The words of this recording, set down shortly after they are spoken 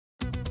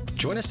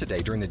Join us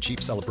today during the Jeep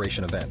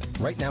Celebration event.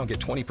 Right now, get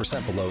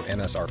 20% below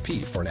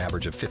MSRP for an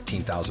average of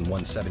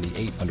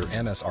 $15,178 under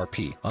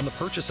MSRP on the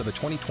purchase of a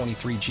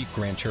 2023 Jeep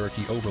Grand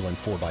Cherokee Overland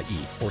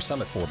 4xE or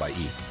Summit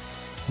 4xE.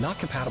 Not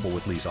compatible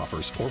with lease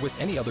offers or with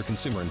any other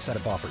consumer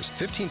incentive offers.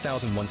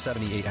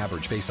 $15,178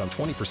 average based on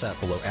 20%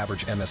 below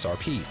average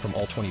MSRP from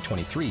all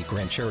 2023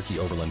 Grand Cherokee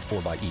Overland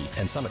 4xE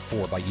and Summit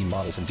 4xE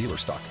models in dealer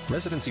stock.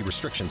 Residency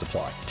restrictions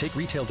apply. Take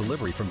retail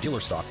delivery from dealer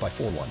stock by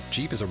 4/1.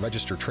 Jeep is a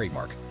registered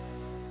trademark.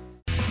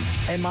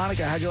 Hey,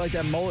 Monica, how'd you like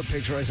that mullet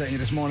picture I sent you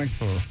this morning?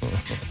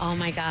 Oh,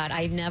 my God.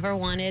 I've never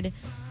wanted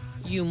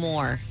you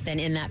more than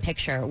in that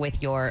picture with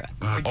your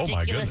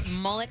ridiculous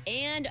mullet.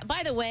 And,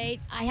 by the way,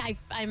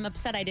 I'm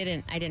upset I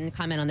didn't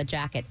comment on the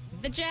jacket.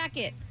 The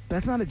jacket.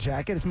 That's not a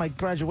jacket. It's my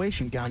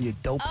graduation gown, you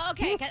dope.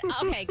 Okay,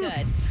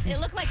 good. It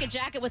looked like a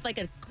jacket with,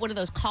 like, one of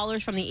those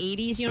collars from the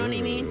 80s. You know what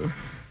I mean?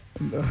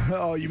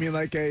 Oh, you mean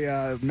like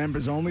a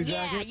members-only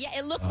jacket? Yeah,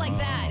 it looked like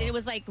that. It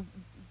was, like...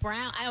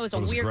 brown. It was a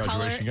weird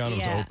color. Graduation gown, it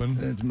was open.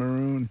 It's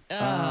maroon.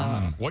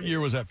 What year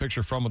was that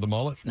picture from with the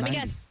mullet? Let me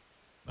guess.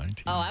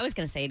 19. Oh, I was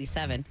going to say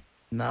 87.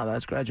 No,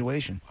 that's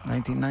graduation.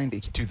 1990.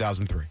 It's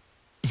 2003.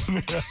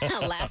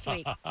 Last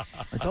week.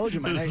 I told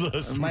you,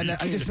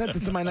 I just sent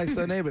it to my next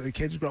door neighbor. The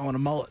kid's growing a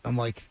mullet. I'm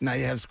like, now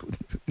you have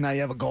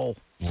a goal.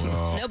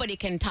 Wow. Nobody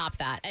can top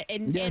that.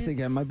 Yes,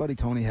 again, my buddy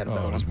Tony had a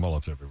better there's one.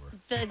 mullets everywhere.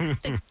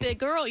 The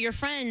girl, your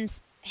friend's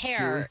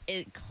hair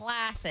is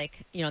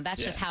classic. You know,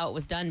 that's just how it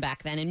was done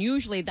back then. And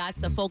usually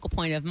that's the focal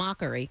point of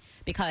mockery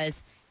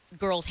because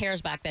girls'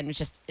 hairs back then was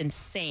just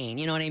insane.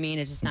 You know what I mean?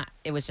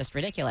 It was just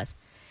ridiculous.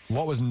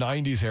 What was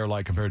 90s hair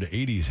like compared to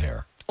 80s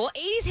hair? Well,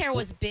 80s hair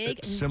was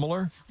big.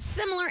 Similar?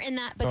 Similar in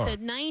that, but the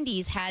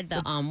 90s had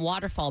the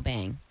waterfall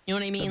bang. You know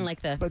what I mean?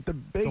 But the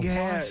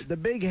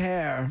big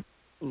hair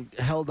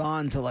held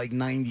on to like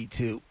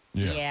 92.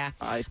 Yeah.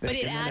 I think. But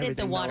it added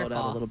the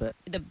waterfall. A little bit.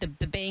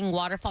 The bang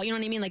waterfall. You know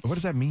what I mean? Like, what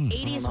does that mean?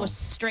 80s was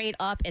straight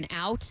up and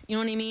out. You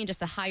know what I mean? Just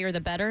the higher the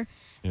better.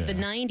 Yeah. The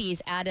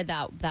 90s added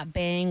that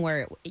bang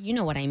where, you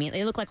know what I mean?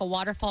 They look like a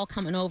waterfall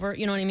coming over.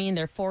 You know what I mean?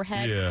 Their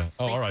forehead. Yeah.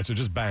 Oh, all right. So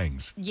just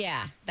bangs.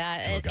 Yeah.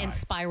 That and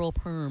spiral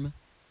perm.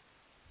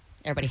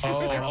 Everybody has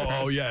spiral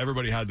perm. Oh, yeah.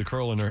 Everybody had the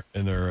curl in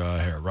their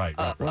hair. Right.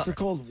 What's it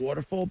called?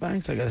 Waterfall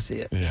bangs? I got to see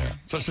it. Yeah.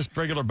 So it's just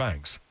regular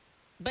bangs.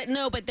 But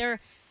they're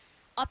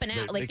up and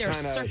out, they're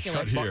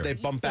circular. They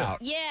bump out.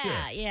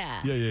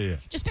 Yeah.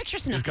 Just picture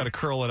some. Just got to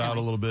curl it out a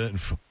little bit.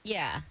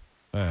 Yeah.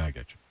 I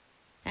get you.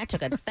 That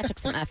took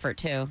some effort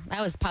too.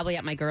 That was probably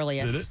at my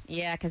girliest. Did it?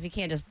 Yeah, because you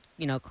can't just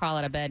crawl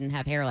out of bed and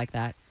have hair like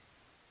that.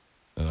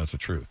 And that's the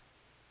truth.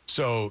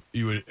 So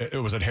it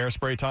was at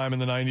hairspray time in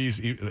the 90s.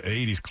 The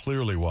 80s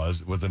clearly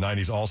was. Was the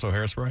 90s also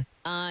hairspray?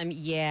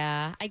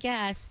 Yeah, I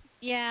guess.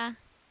 Yeah.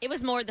 It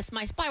was more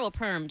my spiral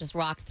perm just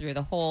rocked through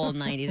the whole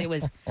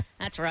 90s.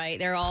 That's right.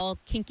 They're all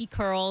kinky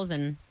curls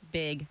and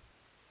big.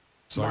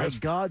 So my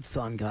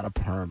godson got a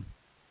perm.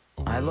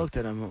 I looked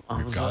at him.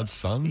 Your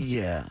godson?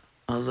 Yeah.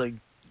 I was like,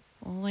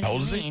 well, how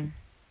old is he?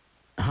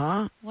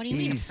 Huh? What do you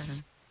mean a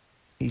perm?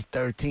 He's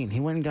 13. He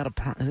went and got a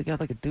perm. He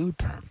got like a dude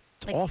perm.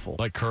 It's awful.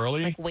 Like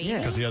curly? Like wavy? Yeah.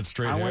 Because he had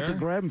straight hair? I went to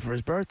grab him for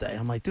his birthday.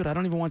 I'm like, dude, I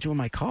don't even want you in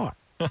my car.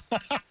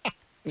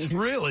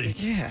 Really?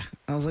 Yeah.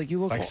 I was like, you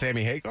look like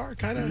Sammy Hagar,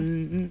 kind of?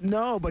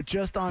 No, but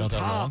just on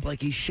top.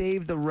 Like he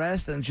shaved the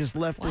rest and just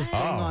left this thing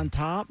on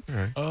top,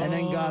 and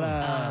then got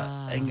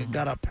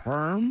a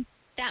perm.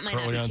 That might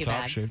not be too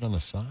bad. Shaved on the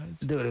sides?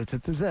 Dude, it's a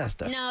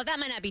disaster. No, that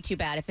might not be too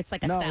bad if it's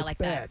like a style like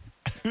that.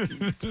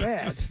 It's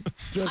bad.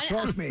 Just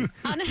trust me.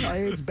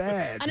 It's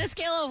bad. On a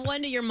scale of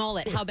 1 to your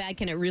mullet, how bad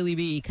can it really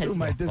be? Dude,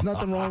 there's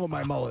nothing wrong with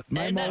my mullet.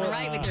 There's nothing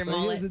right with your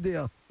mullet. Here's the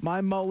deal. My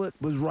mullet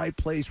was right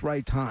place,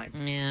 right time.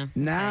 Yeah.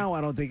 Now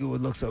I don't think it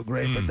would look so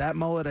great, but that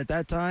mullet at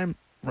that time,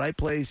 right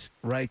place,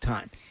 right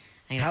time.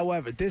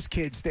 However, this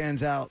kid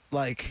stands out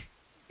like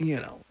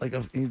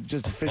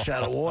just a fish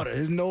out of water.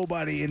 There's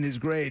nobody in his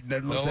grade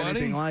that looks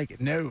anything like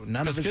it. No,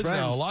 none of his friends.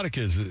 Now, a lot of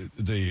kids,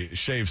 they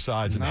shave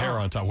sides and hair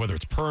on top. Whether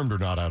it's permed or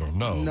not, I don't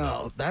know.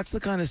 No, that's the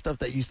kind of stuff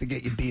that used to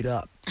get you beat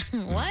up.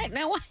 What?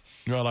 Now what?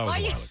 Well, that was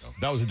a while ago.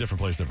 That was a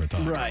different place, different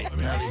time. Right. I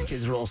mean, now these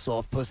kids are all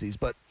soft pussies,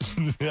 but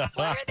why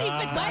are they?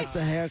 That's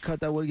the haircut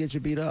that would get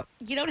you beat up.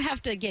 You don't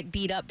have to get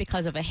beat up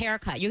because of a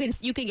haircut.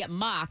 You can get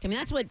mocked. I mean,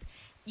 that's what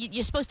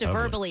you're supposed to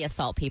verbally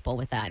assault people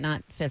with that,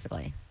 not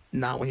physically.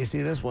 Not when you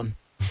see this one.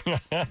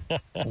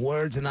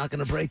 Words are not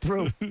going to break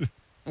through.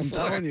 I'm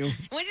telling you.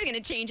 When is he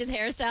going to change his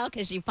hairstyle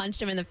because you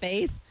punched him in the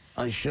face?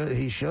 He should.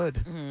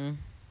 Mm-hmm.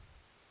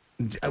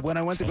 When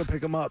I went to go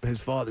pick him up, his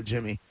father,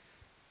 Jimmy,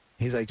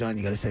 he's like, John,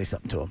 you got to say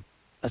something to him.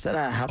 I said,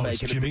 how bad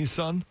can it be? Jimmy's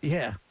son?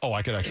 Yeah. Oh,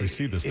 I could actually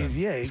see this then.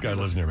 Yeah. This guy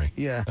lives near me.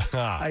 Yeah.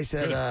 I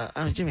said,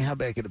 Jimmy, how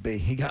bad could it be?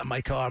 He got in my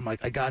car. I'm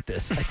like, I got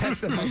this. I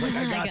texted him. I was like,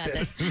 I got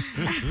this.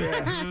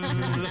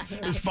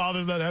 His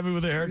father's not happy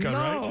with the haircut,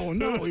 right?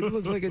 No. He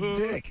looks like a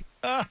dick.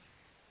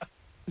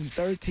 He's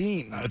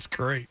 13. That's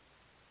great.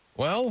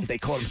 Well, they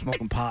caught him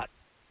smoking pot.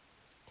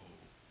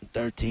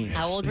 13.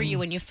 How old were you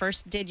when you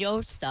first did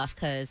your stuff?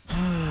 Because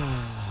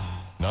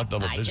not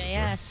double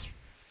digits.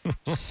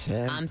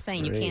 I'm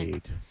saying you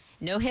can't.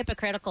 No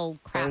hypocritical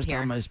crap First here.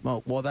 time I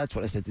smoked. Well, that's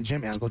what I said to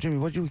Jimmy. I go, Jimmy,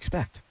 what'd you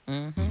expect?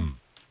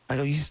 I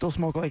go, you still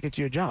smoke like it's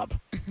your job.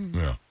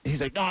 Yeah.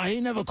 He's like, no,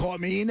 he never caught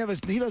me. He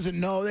doesn't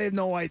know. They have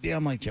no idea.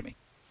 I'm like, Jimmy.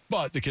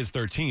 But the kid's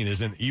 13.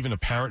 Isn't even a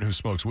parent who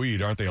smokes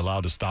weed, aren't they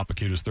allowed to stop a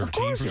kid who's 13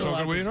 course from you're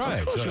smoking allowed weed? to- of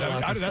Right. course So, you're allowed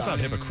to that's stop. not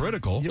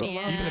hypocritical. You're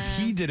allowed Even if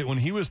he did it when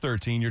he was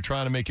 13, you're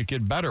trying to make a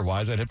kid better. Why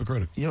is that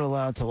hypocritical? You're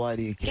allowed to lie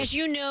to your kid. Because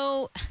you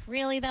know,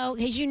 really though,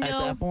 because you At know,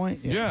 that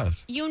point, yeah.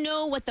 Yes. you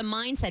know what the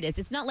mindset is.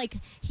 It's not like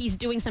he's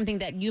doing something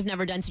that you've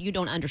never done, so you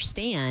don't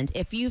understand.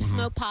 If you've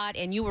smoked pot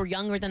and you were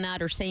younger than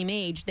that or same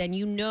age, then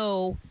you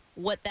know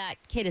what that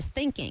kid is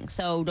thinking.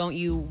 So don't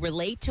you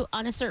relate to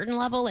on a certain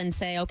level and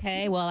say,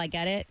 okay, well, I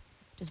get it.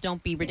 Just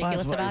don't be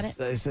ridiculous Well, about that's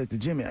it. what I said to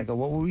Jimmy, I go,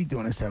 what were we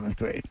doing in 7th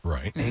grade?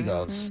 Right. And he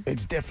goes,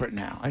 it's different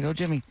now. I go,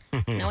 Jimmy,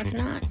 No, it's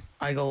not.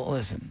 I go,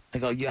 listen. I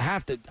go, you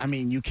have to,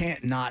 you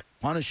can't not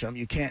punish him.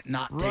 You can't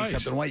not take Right.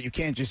 something away. You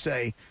can't just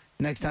say,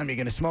 next time you're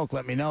going to smoke,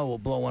 let me know. We'll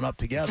blow one up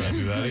together. Can't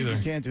do that either.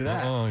 You can't do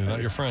that. Oh, he's not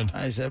your friend.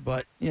 I said,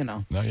 but,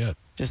 Not yet.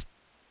 just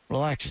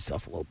relax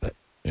yourself a little bit.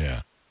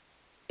 Yeah.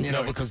 You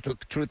know, because the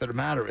truth of the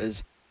matter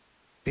is,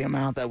 the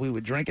amount that we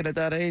were drinking at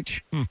that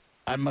age,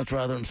 I'd much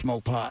rather him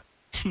smoke pot.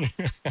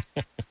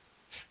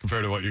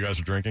 Compared to what you guys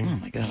are drinking. Oh,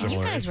 my God. You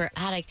Similar guys age? were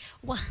out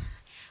of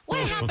what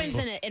happens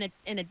in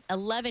an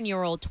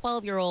 11-year-old,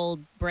 12-year-old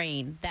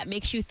brain that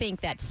makes you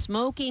think that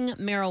smoking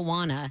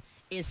marijuana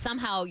is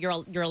somehow you're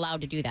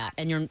allowed to do that,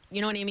 and you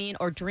know what I mean,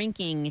 or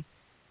drinking.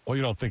 Well,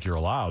 you don't think you're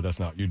allowed. That's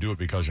not. You do it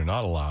because you're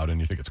not allowed, and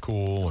you think it's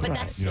cool. And, But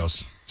that's- you know,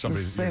 It's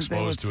somebody's the same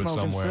thing with exposed to it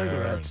smoking somewhere.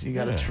 cigarettes. You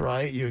got to Yeah.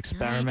 try it. You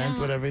experiment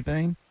with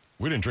everything.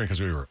 We didn't drink because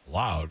we were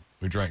allowed.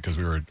 We drank because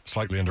we were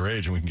slightly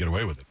underage and we can get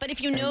away with it. But if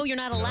you know you're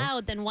not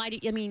allowed, then why do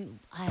you? I mean,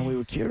 And we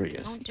were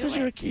curious. Don't do Because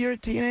it. you're a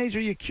teenager,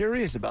 you're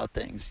curious about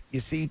things. You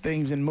see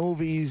things in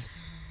movies.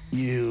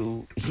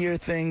 You hear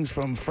things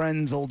from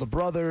friends, older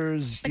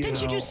brothers. But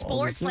didn't you know, do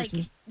older sports? Like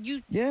sisters.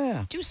 you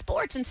Yeah. do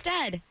sports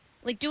instead.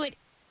 Like do it.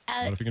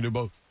 What if you can do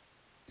both?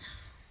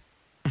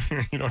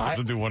 You don't have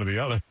to do one or the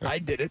other. I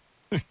did it.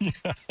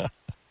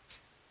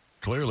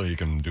 Clearly, you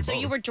can do So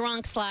both. you were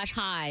drunk /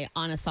 high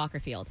on a soccer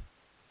field.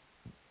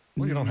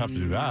 Well, you don't have to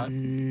do that.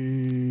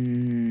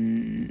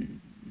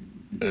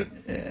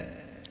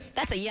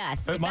 That's a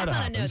yes. It If might that's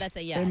not have a no, happened. that's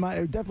a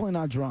yes. Definitely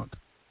not drunk.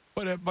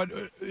 But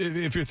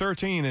if you're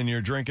 13 and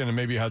you're drinking and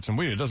maybe you had some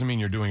weed, it doesn't mean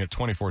you're doing it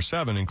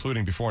 24/7,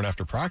 including before and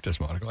after practice,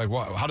 Monica. Like,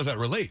 how does that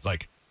relate?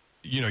 Like,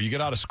 you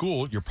get out of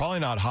school, you're probably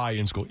not high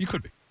in school. You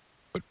could be,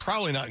 but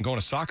probably not going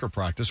to soccer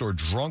practice or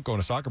drunk going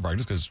to soccer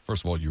practice because,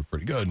 first of all, you're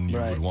pretty good and you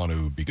Right. would want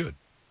to be good.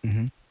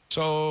 Mm-hmm.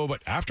 So,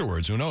 but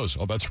afterwards, who knows?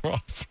 All bets are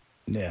off.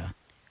 Yeah.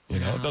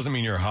 It doesn't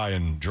mean you're high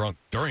and drunk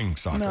during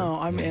soccer. No,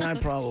 I mean, I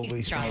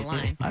probably Draw the smoked.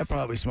 line. I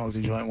probably smoked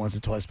a joint once or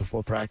twice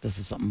before practice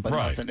or something, but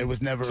Right. nothing. It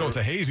was never. So it's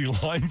a hazy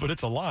line, but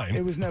it's a line.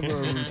 It was never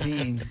a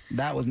routine.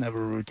 That was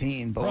never a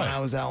routine. But when Right. I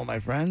was out with my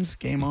friends,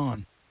 game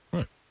on.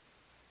 Right.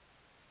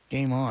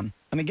 Game on.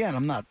 And again,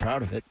 I'm not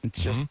proud of it.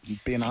 It's just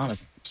being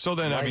honest. So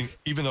then, I mean, Life.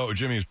 even though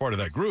Jimmy is part of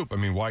that group, I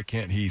mean, why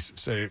can't he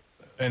say,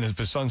 and if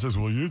his son says,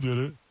 well, you did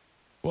it,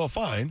 well,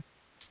 fine,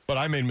 but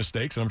I made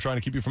mistakes and I'm trying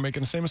to keep you from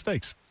making the same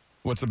mistakes.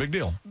 What's the big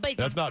deal? But-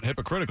 that's not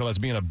hypocritical. That's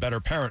being a better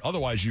parent.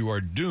 Otherwise, you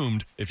are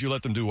doomed. If you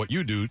let them do what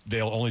you do,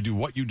 they'll only do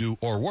what you do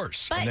or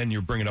worse. But- and then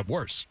you're bringing up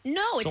worse.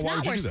 No, So it's why not would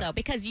you do worse that? though,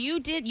 because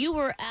you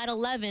were at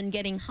 11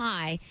 getting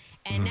high,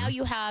 and now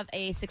you have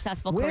a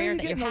successful Where are career you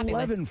that you're getting happy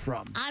 11 with.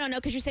 from? I don't know,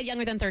 because you said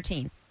younger than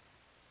 13.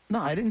 No,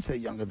 I didn't say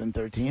younger than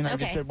 13. I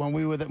Okay. just said when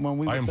we were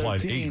I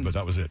implied 13. 8, but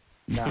that was it.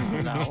 No, when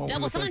we Double. were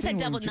Someone 13, said we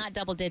double, were not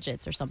double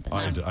digits or something.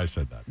 I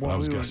said that, but Well, I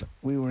was we guessing.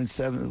 we were in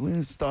 7th.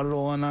 We started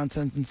all our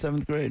nonsense in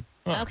 7th grade.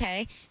 Oh.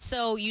 Okay,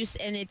 so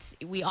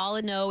we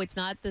all know it's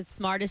not the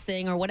smartest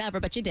thing or whatever,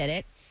 but you did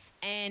it,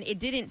 and it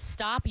didn't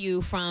stop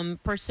you from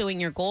pursuing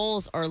your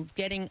goals or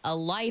getting a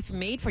life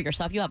made for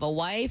yourself. You have a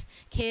wife,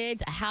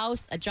 kids, a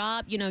house, a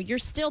job. You're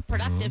still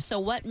productive. So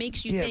what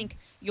makes you Yeah, think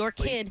your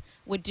kid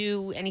would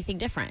do anything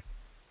different?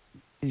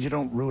 You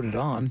don't root it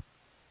on.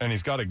 And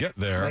he's got to get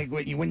there. Like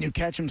when you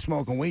catch him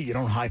smoking weed, you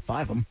don't high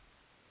five him.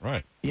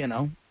 Right. You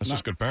know, That's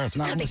just good parenting.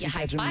 Not I don't think unless you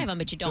catch high-five him,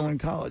 but you don't. during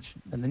college,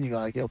 and then you go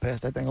like, "Yo,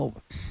 pass that thing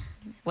over."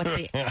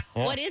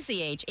 What is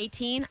the age?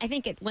 18? I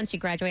think once you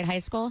graduate high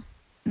school.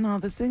 No,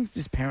 the things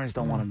just parents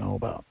don't want to know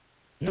about.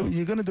 Yeah.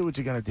 You're gonna do what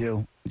you're gonna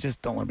do.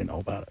 Just don't let me know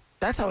about it.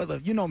 That's how I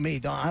live. You know me.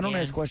 I don't Yeah.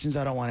 ask questions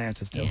I don't want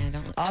answers to. Yeah,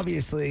 don't-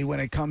 Obviously, when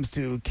it comes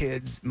to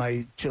kids,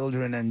 my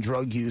children, and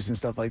drug use and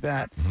stuff like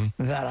that,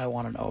 that I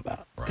want to know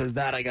about because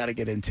that I got to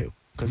get into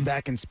because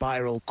that can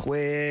spiral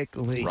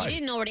quickly. Right. You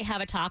didn't already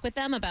have a talk with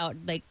them about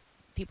like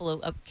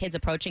kids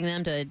approaching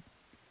them to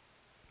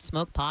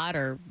smoke pot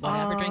or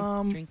whatever,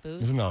 drink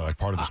booze? Isn't that like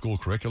part of the school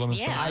curriculum and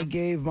Yeah. stuff? I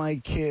gave my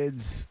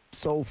kids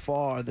so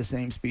far the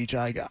same speech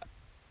I got.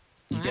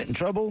 You Well, get in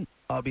trouble,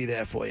 I'll be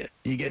there for you.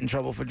 You get in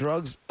trouble for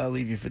drugs, I'll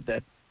leave you for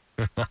dead.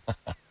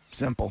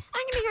 Simple.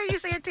 I'm gonna hear you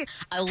say it too.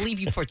 I'll leave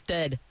you for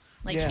dead.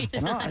 Like, Yeah.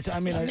 No, I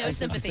mean, there's I no said the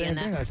sympathy same in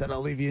thing. that. I said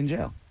I'll leave you in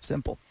jail.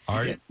 Simple.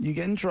 All You right.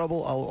 get in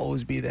trouble, I'll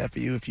always be there for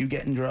you. If you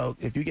get in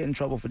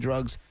trouble for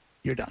drugs,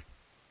 you're done.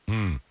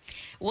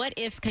 What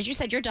if, because you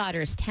said your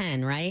daughter is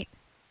 10, right?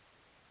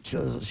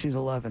 She's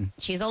 11.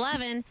 She's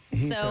 11.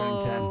 He's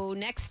so turning 10.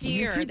 next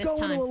year, You keep this going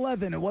time. to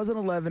 11. It wasn't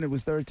 11. It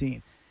was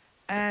 13.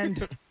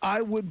 And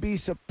I would be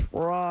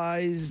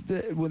surprised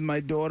with my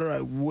daughter.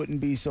 I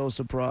wouldn't be so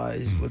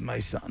surprised with my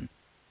son.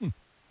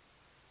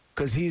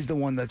 Because he's the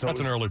one that's That's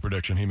always an early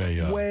prediction. He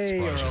may way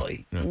surprise you.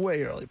 early. Yeah.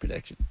 Way early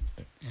prediction.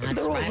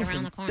 That's right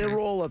around the corner. They're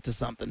all up to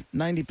something.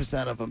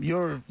 90% of them.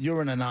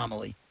 You're an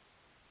anomaly,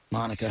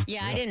 Monica.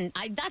 Yeah, I didn't.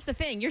 That's the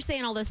thing. You're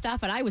saying all this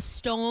stuff, and I was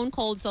stone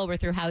cold sober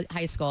through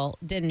high school.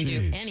 Didn't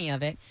do Jeez. any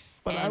of it.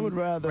 But and I would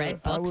rather- read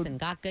I books would- and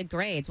got good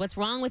grades. What's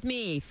wrong with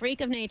me?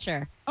 Freak of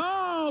nature.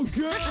 Oh,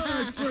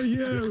 good for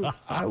you.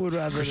 I would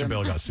rather Christian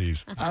them, Bale got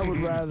C's. I would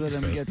rather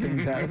them pissed. get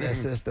things out of their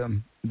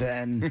system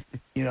than,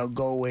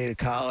 go away to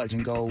college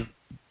and go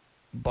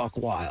buck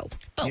wild.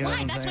 But You know why?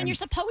 what I'm That's when saying? you're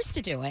supposed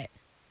to do it.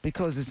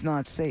 Because it's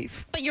not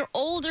safe. But you're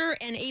older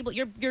and able.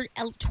 Your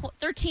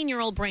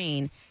 13-year-old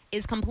brain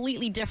is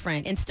completely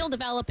different and still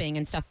developing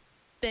and stuff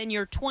than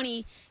your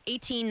 20,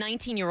 18,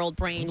 19-year-old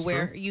brain, That's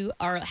where true. you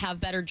have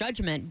better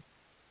judgment.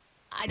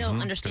 I don't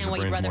 'Cause understand your why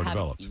you'd brain's rather more have.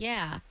 developed.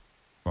 Yeah,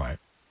 Right.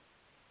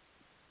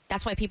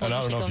 that's why people And I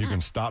don't usually know go if you can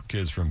nuts. stop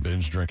kids from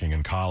binge drinking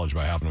in college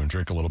by having them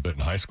drink a little bit in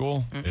high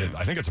school.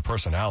 I think it's a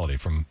personality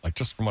from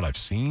what I've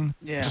seen.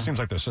 Yeah. It just seems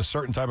like there's a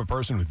certain type of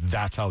person who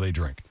that's how they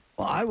drink.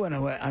 Well, I went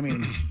away. I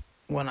mean,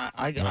 when I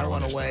when went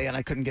they away start. and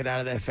I couldn't get out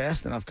of there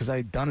fast enough because I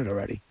had done it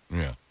already.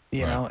 Yeah.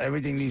 You Right. know,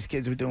 everything these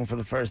kids were doing for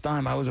the first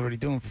time, I was already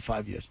doing for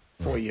 5 years,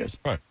 4 years.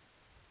 Right.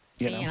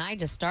 You See, know? and I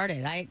just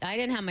started. I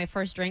didn't have my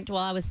first drink. Well,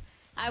 I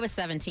was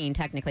 17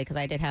 technically because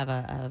I did have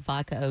a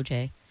vodka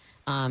OJ.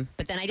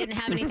 But then I didn't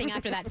have anything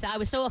after that. So I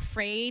was so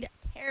afraid,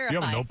 terrified. Do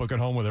you have a notebook at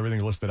home with everything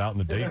listed out in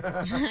the date?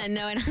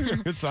 No,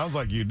 It sounds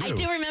like you do. I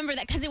do remember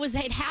that because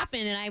it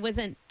happened and I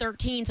wasn't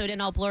 13, so it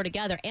didn't all blur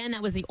together. And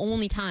that was the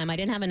only time I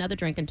didn't have another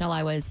drink until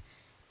I was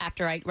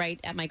right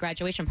at my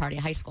graduation party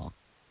at high school.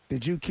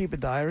 Did you keep a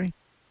diary?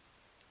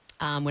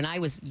 When I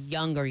was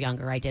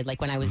younger, I did.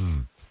 Like when I was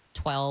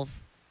 12,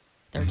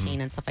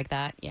 13 and stuff like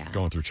that. Yeah.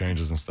 Going through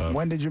changes and stuff.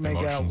 When did you make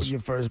out emotions. with your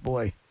first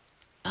boy?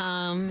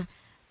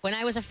 When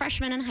I was a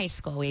freshman in high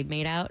school, we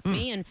made out.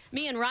 Me and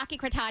Rocky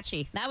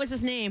Kratacci. That was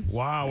his name.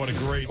 Wow, what a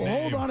great Well,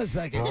 name. hold on a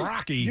second.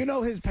 Rocky. You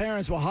know his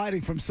parents were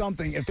hiding from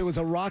something if there was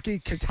a Rocky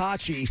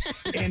Katachi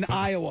in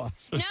Iowa.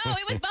 No,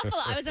 it was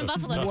Buffalo. I was in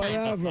Buffalo at the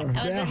time. Whatever. I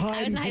was They're in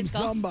hiding high from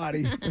school.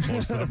 somebody.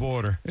 Close to the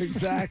border.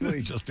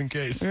 Exactly. Just in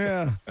case.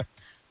 Yeah.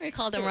 We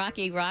called him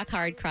Rocky Rock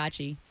Hard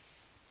Crotchy.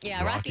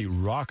 Yeah, Rocky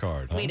Rock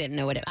Hard. Huh? We didn't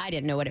know I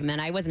didn't know what it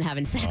meant. I wasn't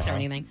having sex or Uh-huh.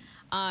 anything.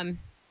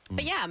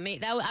 But yeah,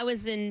 I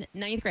was in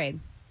 9th grade.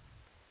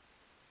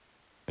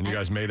 And you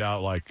guys made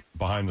out like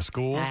behind the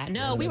school?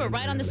 No, we were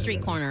right on the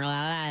street corner.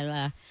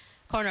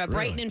 Corner of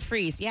Brighton Really? and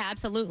Freeze. Yeah,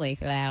 absolutely.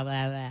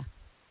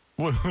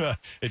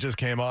 It just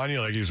came on you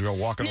like you was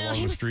walking No, along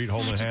he the was street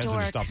holding such a hands and you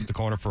dork. stopped at the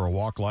corner for a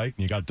walk light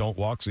and you got don't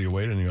walk, so you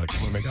waited and you're like, I'm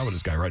going to make out with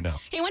this guy right now.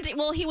 He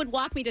would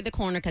walk me to the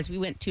corner because we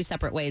went two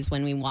separate ways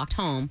when we walked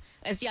home.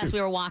 Yes, we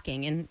were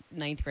walking in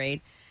 9th grade.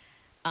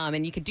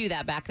 And you could do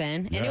that back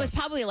then. And it was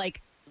Yes.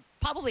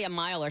 probably a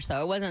mile or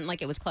so. It wasn't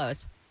like it was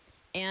close.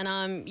 And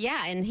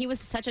and he was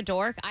such a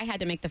dork. I had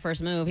to make the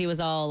first move. He was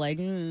all like,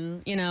 what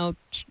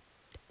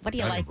do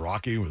you Guy like? named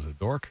Rocky was a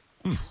dork.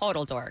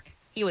 Total dork.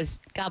 He was,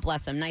 God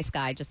bless him, nice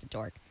guy, just a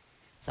dork.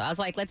 So I was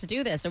like, let's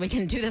do this. Are we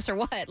going to do this or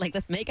what? Like,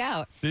 let's make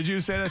out. Did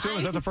you say that to him?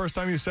 Was that the first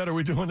time you said, are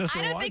we doing this or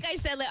I don't what? think I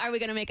said, are we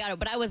going to make out?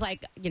 But I was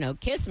like,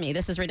 kiss me.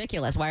 This is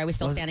ridiculous. Why are we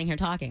still standing here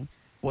talking?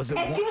 Was it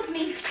one?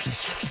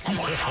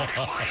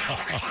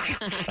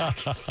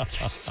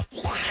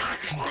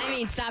 I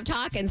mean, stop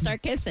talking,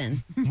 start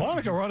kissing.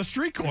 Monica, we're on a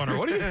street corner.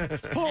 What are you?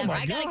 Oh, my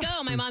I God. gotta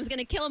go. My mom's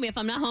gonna kill me if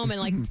I'm not home in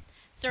like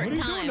certain What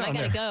are you doing time. I down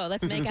gotta there? go.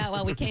 Let's make out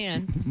while we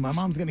can. My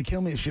mom's going to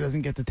kill me if she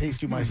doesn't get to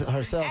taste you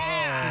herself.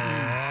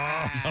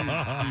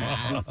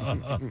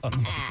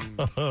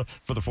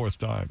 For the fourth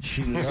time.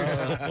 She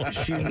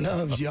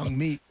loves young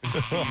meat.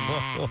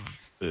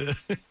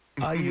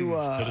 Are you?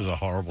 That is a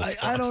horrible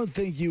I don't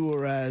think you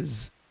were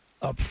as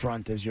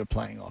upfront as you're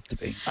playing off to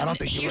be. I don't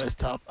think you were as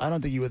tough. I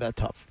don't think you were that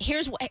tough.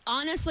 Here's what.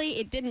 Honestly,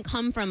 it didn't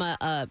come from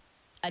a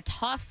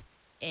tough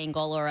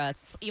angle or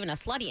even a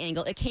slutty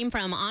angle. It came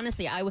from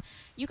honestly.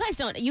 You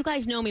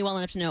guys know me well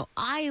enough to know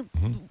I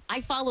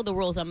follow the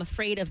rules. I'm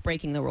afraid of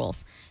breaking the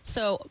rules.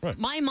 So Right.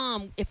 my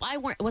mom, if I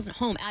wasn't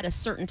home at a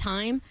certain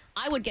time,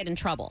 I would get in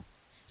trouble.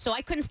 So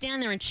I couldn't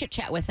stand there and chit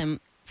chat with him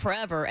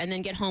forever and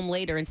then get home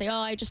later and say, oh,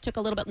 I just took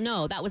a little bit.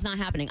 No, that was not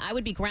happening. I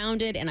would be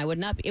grounded and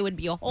it would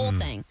be a whole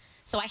thing.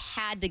 So I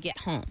had to get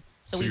home.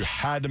 So you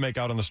had to make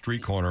out on the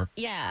street corner.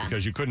 Yeah.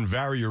 Because you couldn't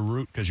vary your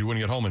route because you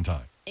wouldn't get home in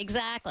time.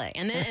 Exactly.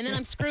 And then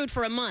I'm screwed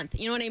for a month.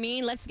 You know what I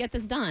mean? Let's get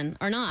this done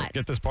or not.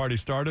 Get this party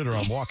started or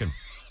I'm walking.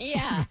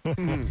 Yeah.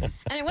 And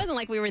it wasn't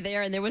like we were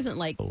there and there wasn't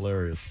like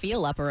Hilarious.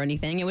 feel up or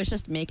anything. It was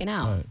just making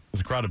out. Right. There's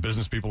a crowd of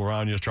business people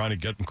around you trying to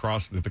get them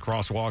across the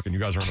crosswalk and you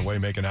guys are in the way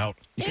making out.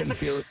 You couldn't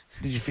feel it.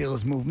 Did you feel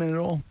his movement at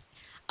all?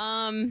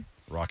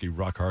 Rocky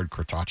Rock Hard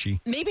Kurtachi.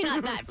 Maybe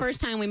not that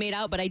first time we made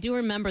out, but I do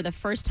remember the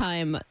first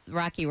time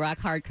Rocky Rock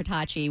Hard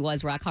Kurtachi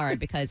was rock hard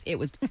because it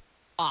was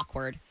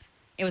awkward.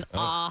 It was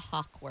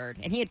awkward.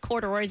 And he had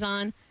corduroys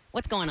on.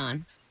 What's going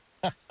on?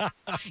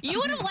 You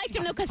would have liked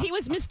him, though, because he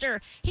was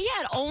he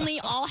had only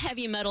all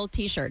heavy metal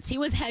T-shirts. He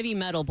was heavy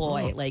metal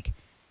boy.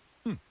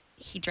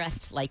 He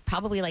dressed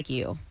probably like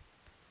you.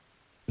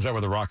 Is that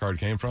where the rock hard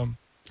came from?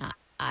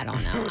 I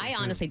don't know. I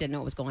honestly didn't know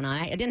what was going on.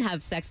 I didn't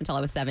have sex until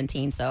I was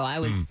 17, so I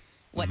was,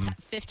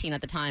 15 at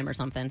the time or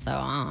something, so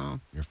I don't know.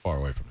 You're far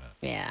away from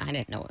that. Yeah, I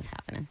didn't know what was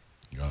happening.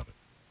 Got it.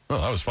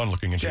 Well, that was fun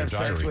looking into your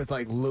diary. Sex with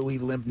Louis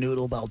Limp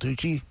Noodle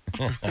Baltucci?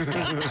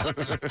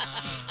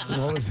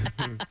 What was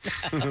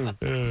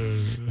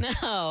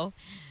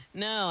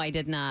No, I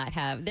did not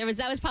have.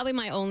 That was probably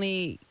my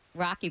only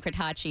Rocky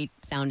Kurtachi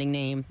sounding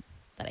name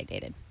that I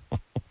dated.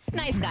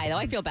 Nice guy, though.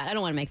 I feel bad. I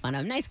don't want to make fun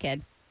of him. Nice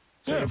kid.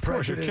 So yeah, of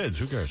course, you're kids.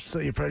 Who cares? So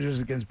you're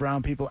prejudiced against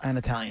brown people and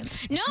Italians?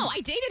 No, I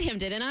dated him,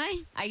 didn't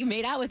I? I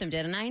made out with him,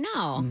 didn't I?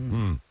 No.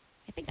 Mm.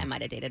 I think I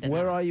might have dated him.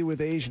 Where are you with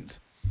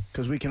Asians?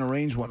 Because we can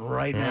arrange one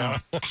right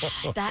now.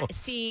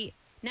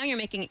 Now you're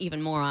making it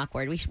even more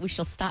awkward. We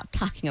shall stop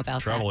talking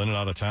about Travel in and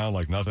out of town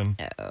like nothing.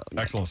 No.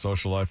 Excellent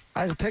social life.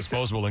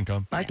 Disposable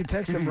income. I can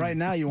text him right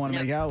now. You want to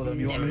make out with him?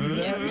 You want me to do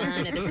that?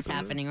 None of this is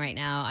happening right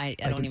now. I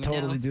don't even know. I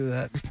can totally do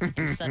that.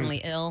 I'm suddenly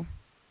ill.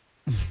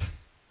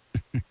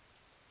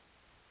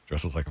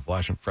 Dresses like a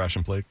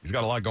fashion plate. He's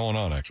got a lot going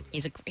on, actually.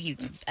 He's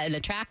an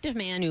attractive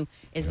man who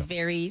is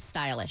very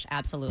stylish.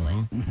 Absolutely.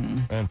 Mm-hmm.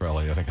 And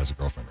probably, I think, has a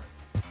girlfriend right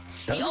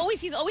now.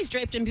 He's always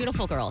draped in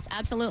beautiful girls.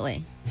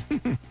 Absolutely.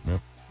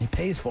 Yep. He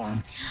pays for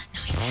them.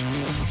 No, he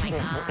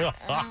doesn't.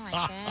 Oh my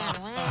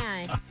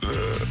God.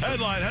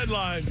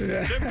 Headline.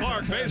 Yeah. Tim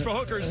Clark pays for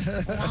hookers.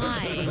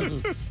 Why?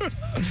 In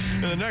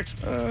the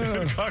next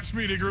Cox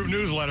Media Group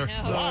newsletter. No.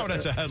 Wow,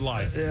 that's a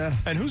headline. Yeah.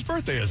 And whose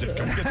birthday is it?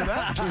 Can we get to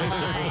that?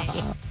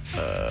 Why?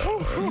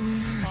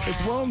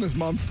 It's Wellness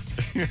Month.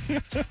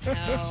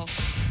 No.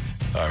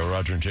 All right, we're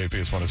Roger and JP.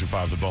 It's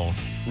 102.5 The Bone.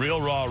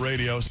 Real Raw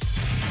Radios.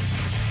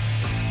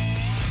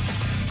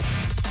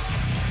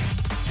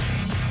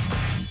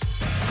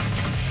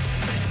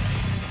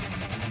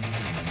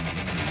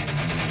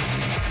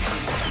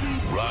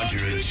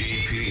 Roger and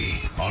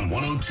JP on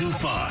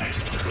 102.5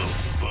 The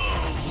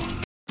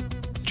Bone.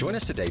 Join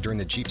us today during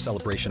the Jeep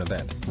Celebration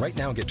event. Right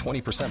now, get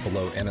 20%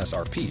 below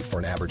MSRP for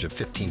an average of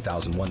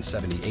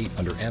 $15,178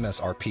 under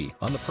MSRP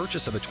on the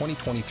purchase of a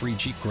 2023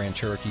 Jeep Grand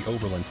Cherokee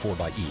Overland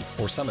 4xE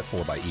or Summit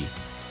 4xE.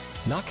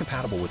 Not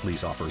compatible with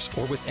lease offers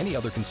or with any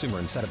other consumer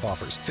incentive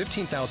offers.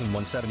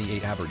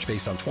 $15,178 average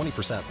based on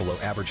 20% below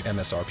average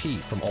MSRP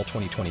from all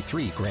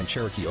 2023 Grand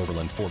Cherokee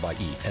Overland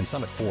 4xE and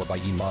Summit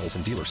 4xE models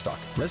in dealer stock.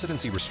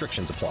 Residency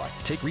restrictions apply.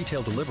 Take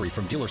retail delivery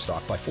from dealer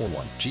stock by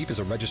 4/1. Jeep is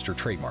a registered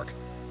trademark.